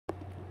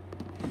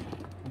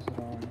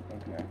fine.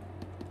 Okay.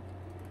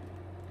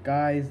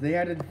 Guys, they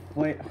added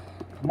flavor.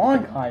 Come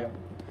on, Kyle.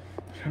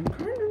 I'm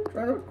trying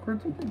to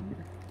record something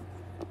here.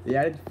 They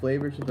added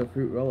flavors to the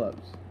fruit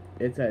roll-ups.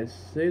 It says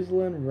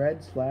Sizzling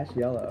Red /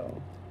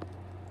 Yellow.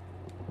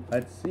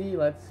 Let's see.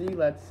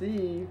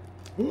 OMG.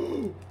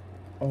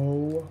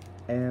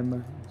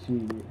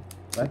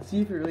 Let's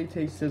see if it really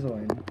tastes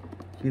sizzling.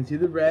 You can see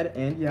the red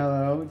and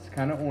yellow. It's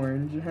kind of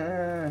orange.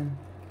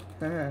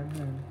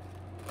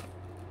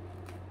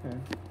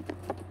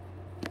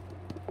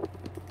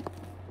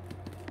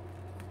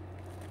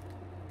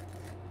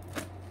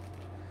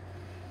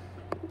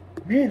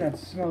 Man, that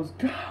smells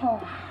good.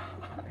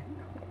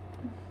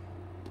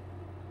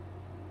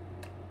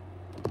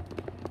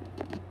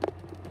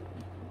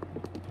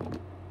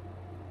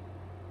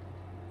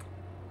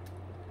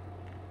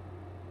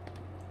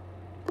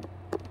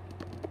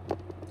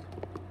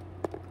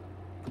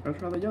 Let's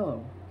try the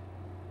yellow.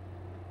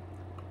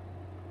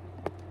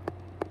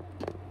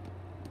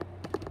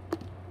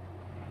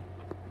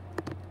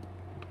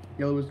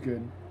 Yellow is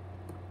good.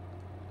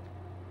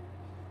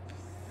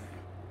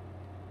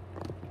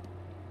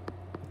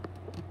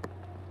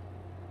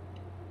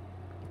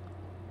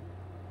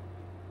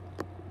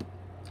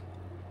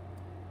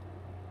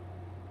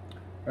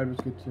 Red was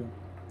good too.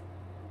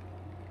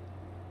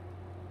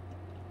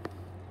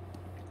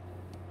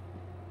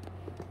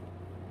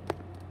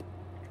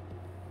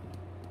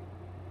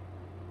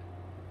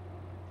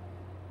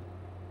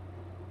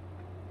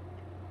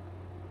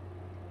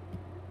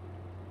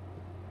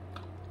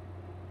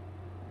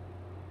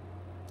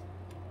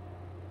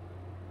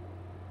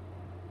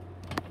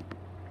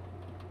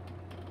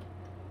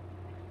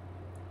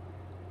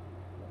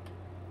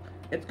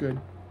 It's good.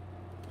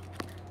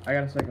 I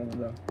got a second one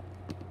though.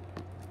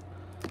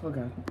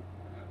 Okay.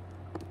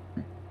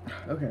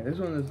 Okay, this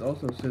one is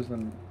also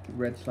Sizzling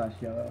Red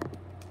 / Yellow.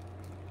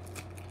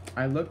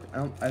 I looked,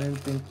 I didn't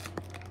think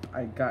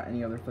I got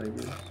any other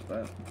flavors,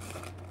 but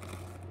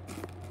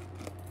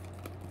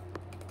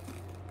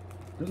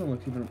this one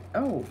looks even,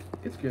 oh,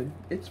 it's good.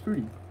 It's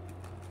fruity.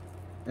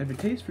 And if it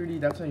tastes fruity,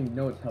 that's how you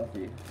know it's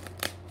healthy.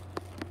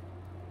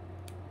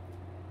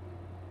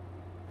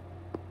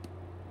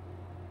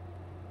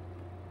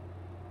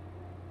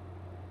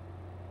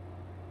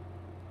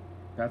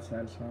 That's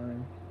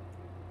satisfying.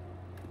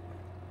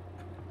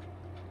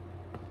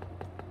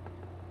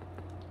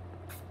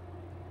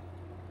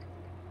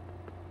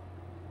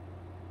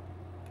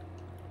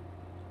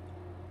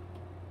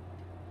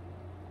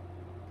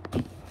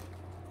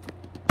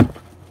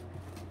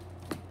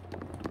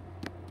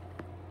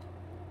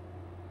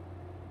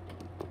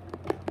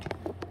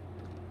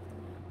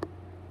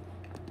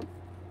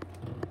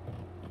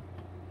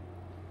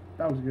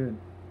 That was good.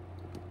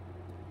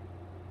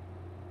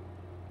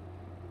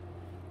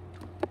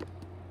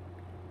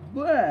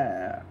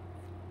 Blah.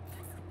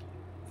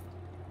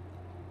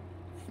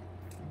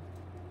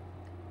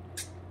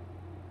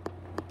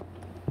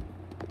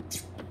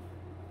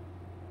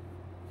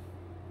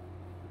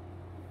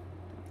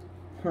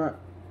 Huh.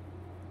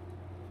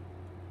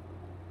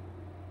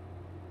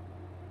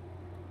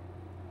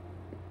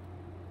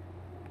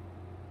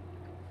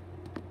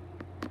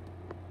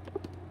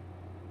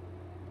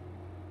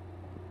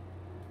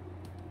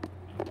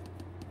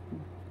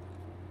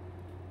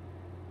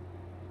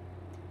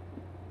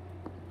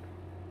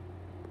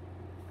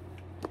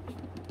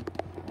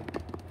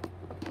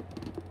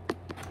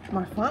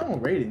 My final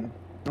rating,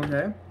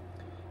 okay?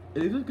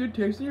 It is a good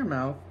taste in your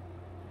mouth.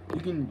 You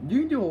can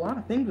do a lot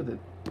of things with it.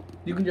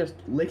 You can just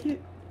lick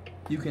it,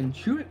 you can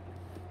chew it,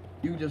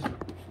 you can just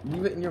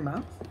leave it in your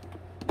mouth,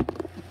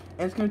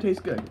 and it's gonna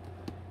taste good.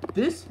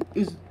 This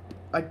is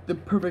like the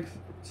perfect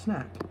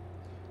snack.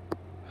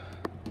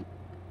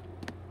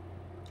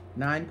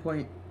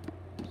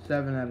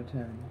 9.7 out of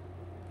 10.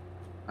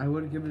 I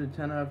would give it a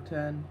 10 out of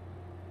 10,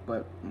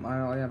 but I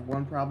only have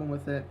one problem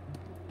with it.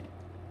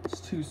 It's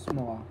too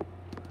small.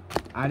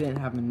 I didn't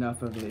have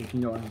enough of it, if you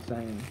know what I'm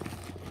saying.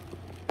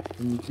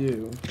 And you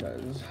do,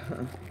 because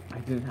I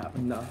didn't have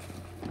enough.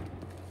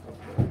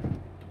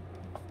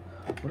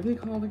 What are they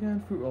called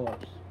again? Fruit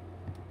roll-ups.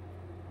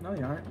 No,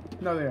 they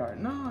aren't. No, they are.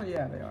 No,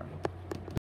 yeah, they are.